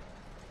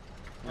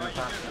 Alright,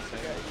 you go.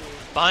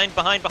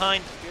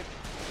 Behind.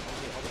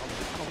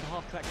 On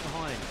half track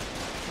behind.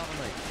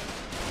 Cover me.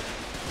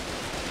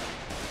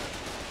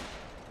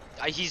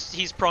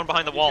 He's prone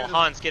behind the wall.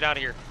 Hans, get out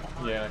of here.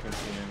 Yeah, I can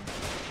see him.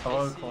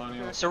 Hello,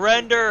 Colonial.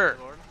 Surrender!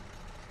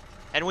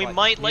 And we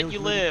might let you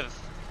live.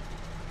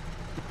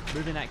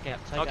 Move in that gap.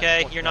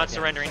 Okay, you're not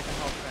surrendering.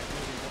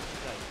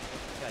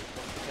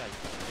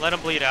 Let him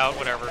bleed out,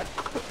 whatever.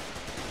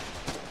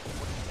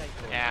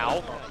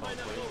 Ow.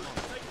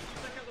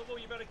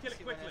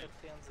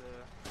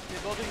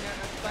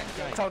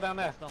 It's all down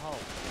there. The hole.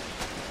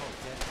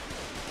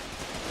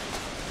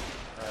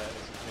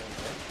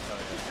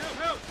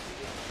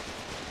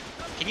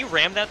 Can you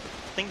ram that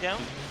thing down?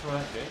 Did you just throw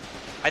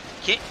that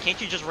gate?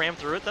 Can't you just ram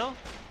through it though?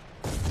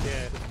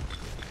 Yeah.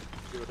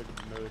 See what I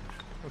can merge.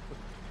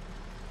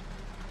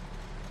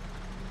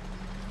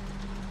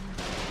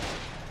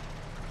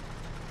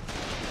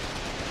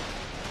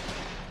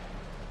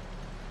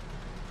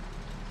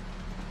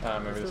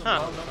 Maybe this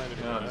Huh.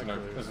 No,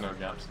 there's no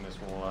gaps in this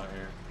wall out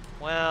here.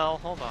 Well,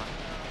 hold on.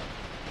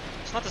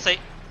 It's not to say.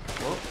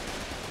 Whoa.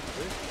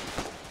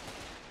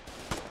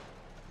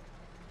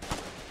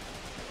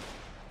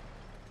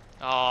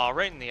 Oh,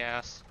 right in the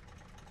ass.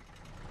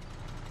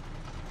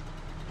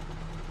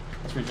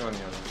 Let's rejoin the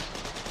others.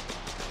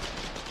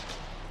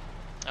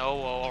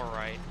 Oh,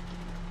 alright.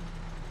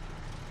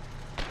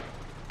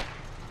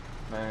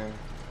 Man.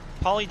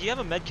 Polly, do you have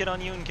a med kit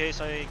on you in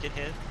case I get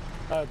hit?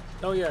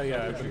 Oh yeah.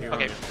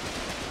 Okay.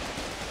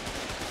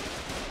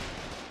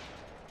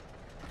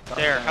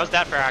 There, how's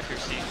that for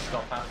accuracy?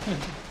 Stop happening.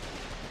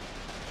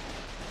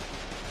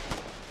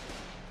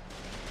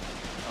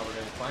 Oh, we're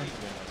getting flanked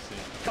again, I see.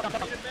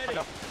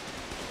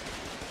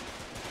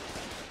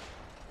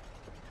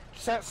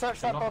 Search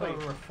that Knock body.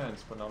 over a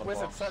fence, but not a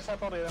Wizard, box. search that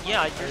body.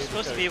 Yeah, you're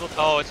supposed to be able to.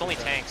 Oh, it's only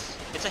tanks.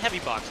 It's a heavy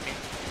box, dude.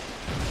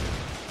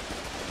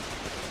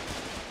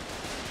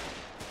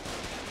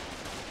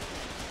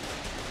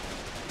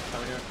 How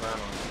are we doing for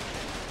ammo?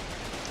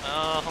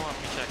 Hold on,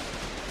 let me check.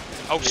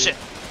 Oh shit.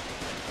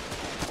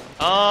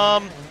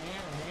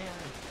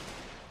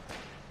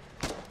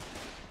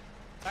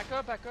 Back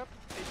up, back up.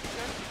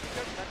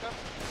 Back up.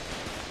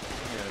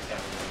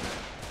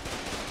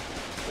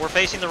 We're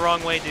facing the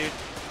wrong way, dude.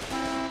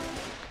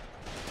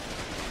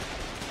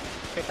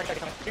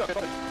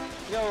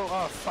 Yo,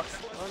 oh fuck.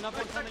 Oh,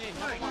 nothing coming in.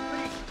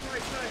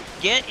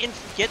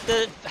 Get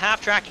the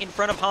half track in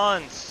front of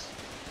Hans.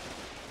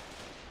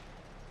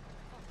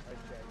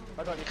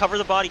 Cover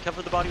the body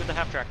with the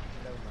half track.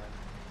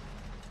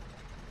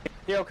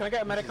 Yo, can I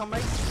get a medic on me?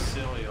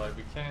 Silly, like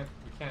we can't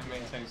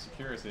maintain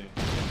security.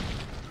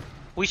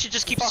 We should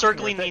just keep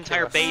circling the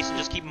entire base and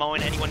just keep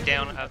mowing anyone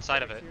down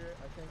outside of it.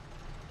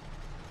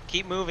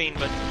 Keep moving,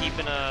 but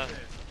keeping a.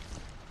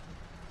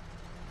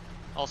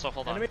 Also,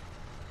 hold on.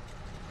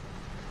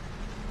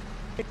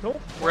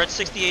 We're at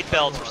 68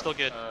 belts. We're still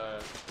good.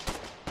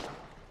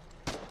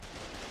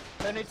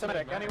 They need some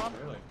medic. Anyone?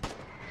 Really?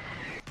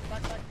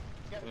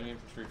 Enemy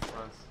infantry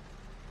front.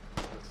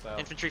 South.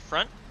 Infantry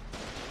front?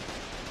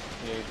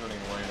 Yeah, he's running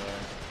away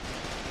there.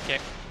 Okay.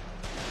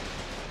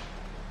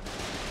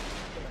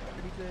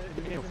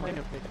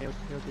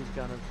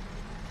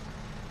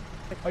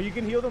 Oh, you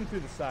can heal them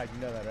through the side.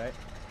 You know that, right?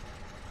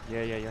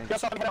 Yeah.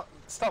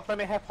 Stop, let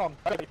me hop on.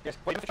 Wait,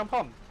 you jump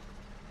on.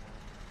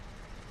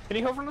 Can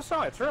you heal from the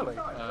sides, really?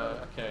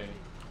 Okay.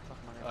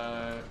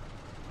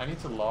 I need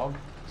to log,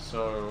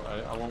 so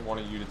I want one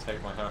of you to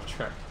take my half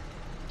track.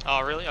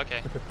 Oh, really?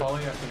 Okay.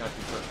 Polly, I think I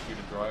can trust you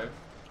to drive.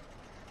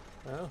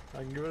 Well, I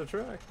can give it a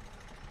try.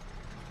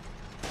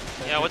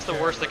 Yeah, what's the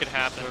worst that could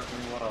happen?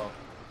 Well.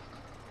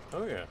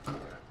 Oh yeah.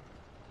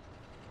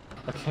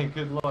 Okay,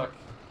 good luck.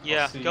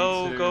 Yeah, I'll see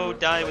go you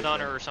die later. with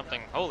honor or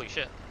something. Holy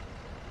shit.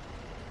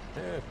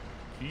 Yeah.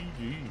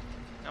 GG.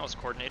 That was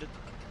coordinated.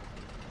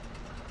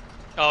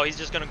 Oh, he's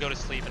just gonna go to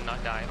sleep and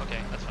not die.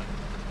 Okay, that's fine.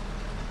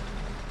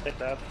 Take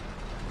that.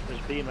 There's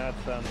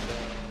BMATs and...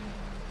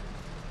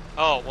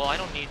 Oh, well I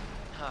don't need...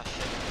 Ah,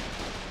 shit.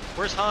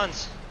 Where's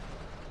Hans?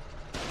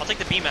 I'll take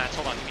the B-mats.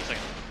 Hold on, give me a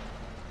second.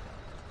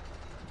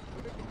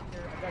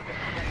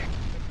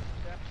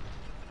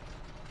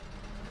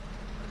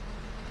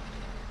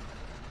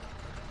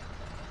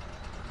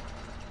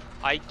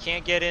 I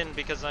can't get in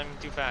because I'm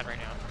too fat right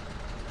now.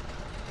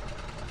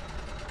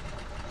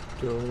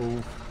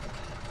 Go.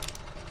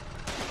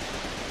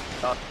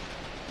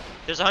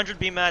 There's 100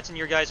 B mats in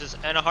your guys's,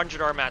 and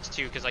 100 R mats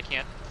too, because I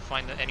can't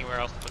find anywhere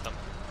else to put them.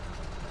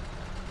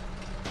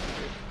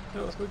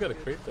 No, we got a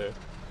crate there.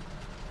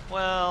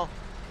 Well,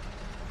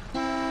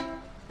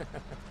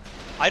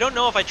 I don't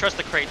know if I trust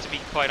the crate, to be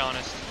quite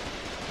honest.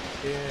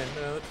 Yeah,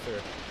 no, that's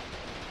fair.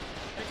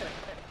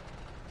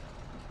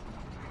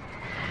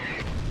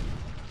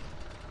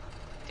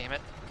 Damn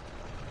it.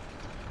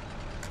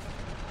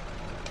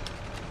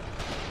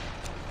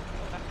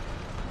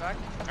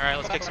 Alright,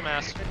 let's kick some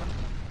ass.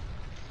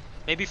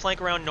 Maybe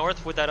flank around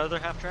north with that other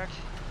half track?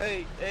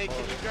 Hey, can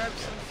you grab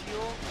some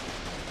fuel?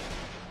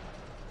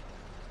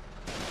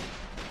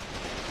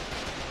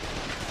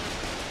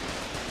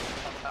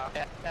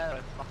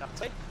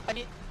 I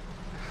need...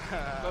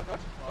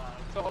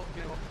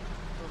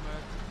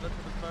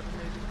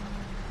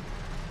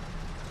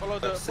 Follow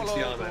the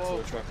 60 armats that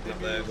we're trucking up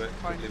there, but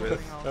quickly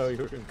with. Oh, you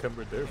were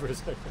encumbered there for a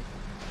second.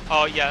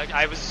 Oh yeah,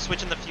 I was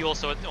switching the fuel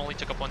so it only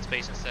took up one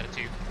space instead of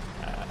two.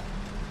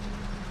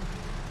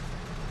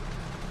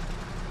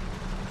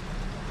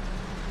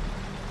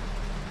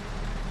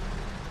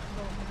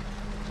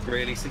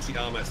 Really, 60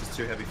 armats is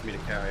too heavy for me to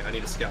carry. I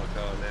need a scout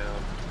car now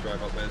to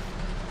drive up with.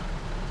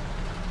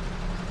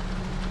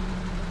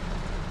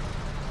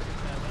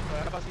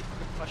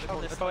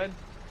 Let's go in,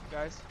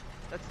 guys.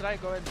 Let's try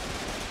go in.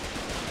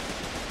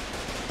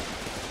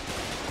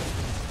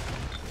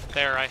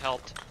 There, I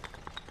helped.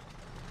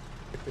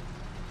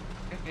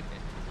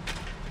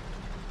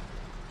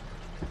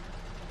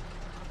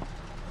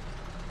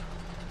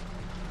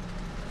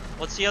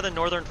 Let's see how the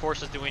northern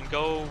force is doing.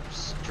 Go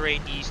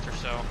straight east or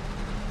so.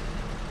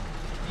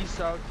 East,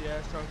 south,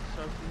 yeah, south,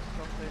 southeast,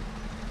 something.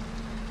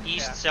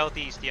 East, Yeah.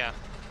 southeast, yeah.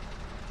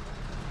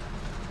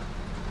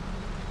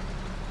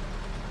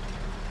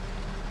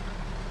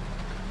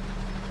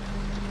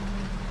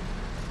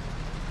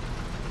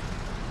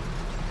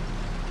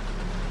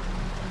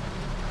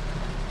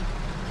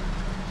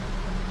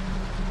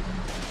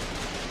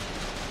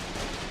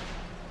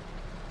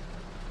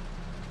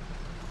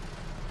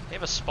 They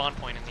have a spawn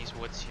point in these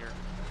woods here,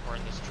 or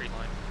in this tree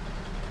line.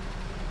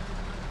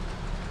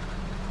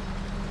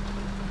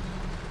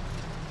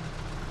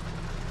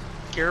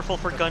 Careful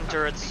for gun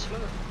turrets.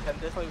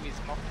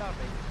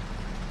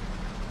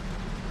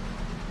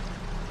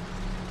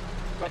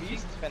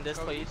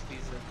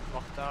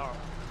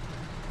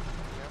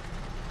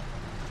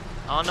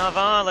 En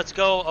avant, let's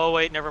go. Oh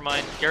wait, never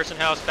mind. Garrison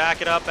house,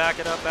 back it up, back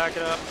it up, back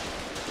it up.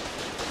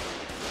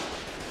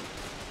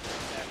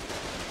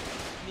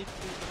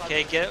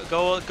 Okay,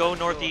 go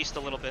northeast a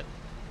little bit.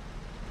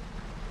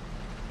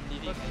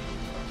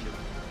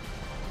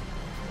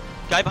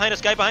 Guy behind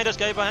us, guy behind us,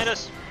 guy behind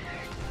us.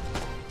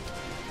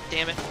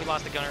 Damn it, we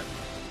lost the gunner.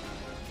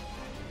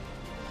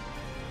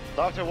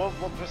 Doctor, what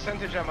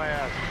percentage am I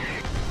at?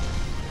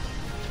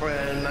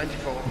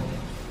 94.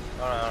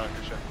 Alright,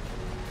 good shit.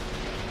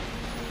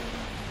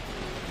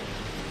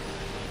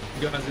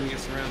 You guys are gonna get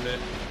surrounded.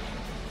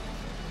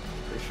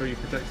 Make sure you're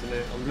protecting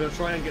it. I'm gonna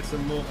try and get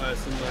some more,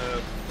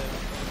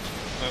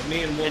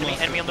 me and one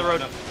enemy on the road.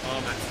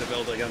 Armax to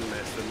build a gun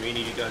nest, and we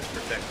need you guys to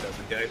protect us,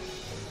 okay?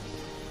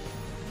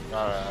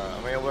 I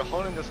mean, we're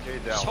holding this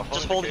gate down.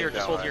 Just hold here,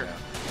 just hold here.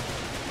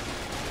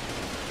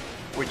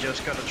 We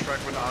just got a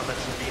truck with Armax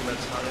and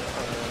demons up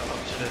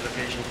to the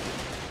location.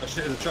 I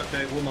should hit the truck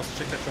there. We'll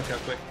check that truck out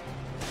quick.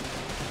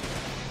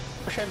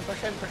 Push in,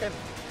 push in, push in.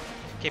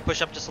 Okay,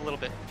 push up just a little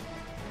bit.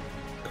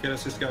 Okay,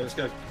 let's just go, let's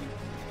go.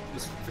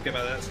 Let's forget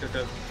about that, let's go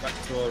back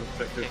to our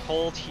objective. Okay,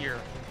 hold here.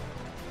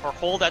 Or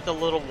hold at the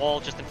little wall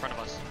just in front of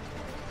us.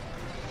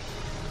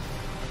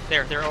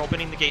 There, they're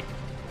opening the gate.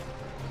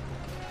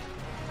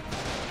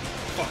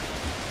 Fuck.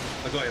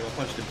 I got him, I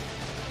punched him.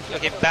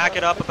 Okay, back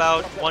it up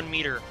about 1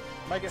 meter.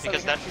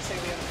 Because that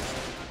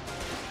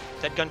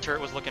gun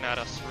turret was looking at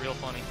us, real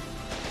funny.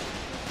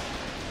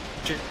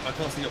 Shit, I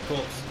can't see your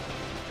corpse.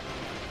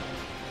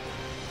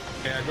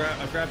 Okay, I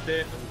grabbed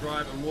it,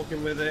 I'm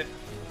walking with it.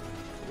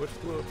 What's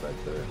the up back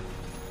there?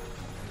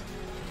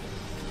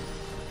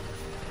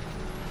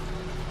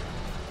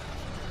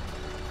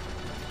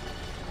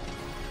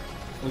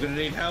 We're gonna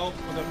need help.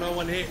 I've got no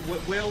one here.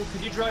 Will,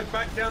 could you drive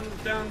back down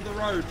the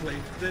road,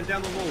 please? Then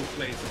down the wall,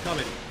 please. I'm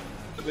coming.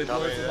 With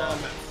loads of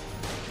armaments.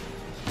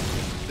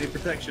 Need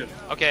protection.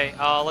 Okay,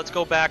 let's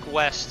go back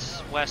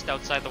west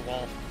outside the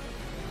wall.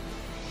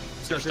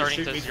 They're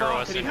starting to zero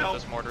us in with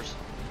those mortars.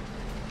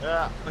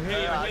 Yeah. I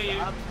hear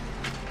you.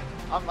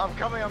 I'm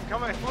coming.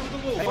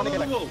 Follow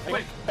the wall,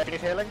 quick.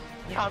 Need healing?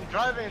 Yeah, I'm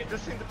driving.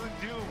 This thing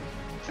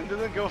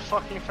doesn't go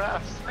fucking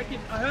fast. I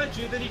heard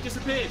you, then he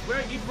disappeared.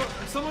 Where you?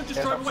 Someone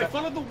just drove away.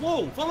 Follow the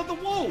wall. Follow the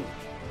wall. You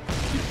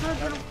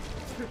drove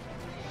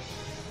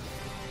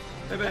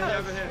over here.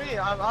 Over here. Me.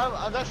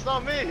 That's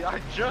not me. I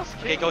just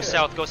came. Okay, go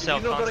south. Go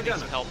south. You not got a Hans gun?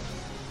 needs some help.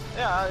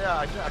 Yeah.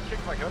 I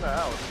kicked my gunner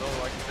out, so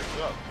I can pick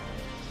it up.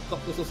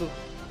 Stop.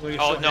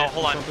 Oh no,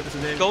 hold on.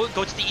 Go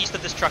to the east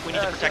of this truck. We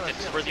need to protect it.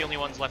 We're the only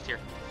ones left here.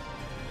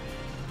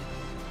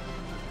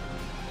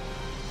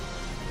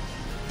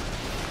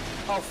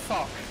 Oh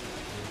fuck.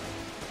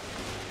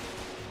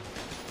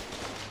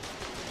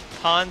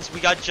 Hans, we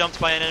got jumped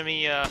by an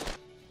enemy.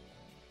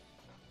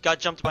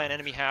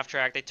 Half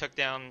track. They took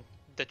down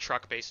the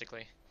truck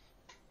basically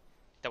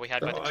that we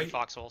had by the 2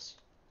 foxholes.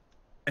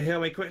 Here,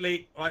 wait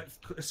quickly. Right,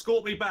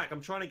 escort me back.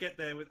 I'm trying to get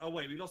there with. Oh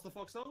wait, we lost the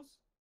foxholes.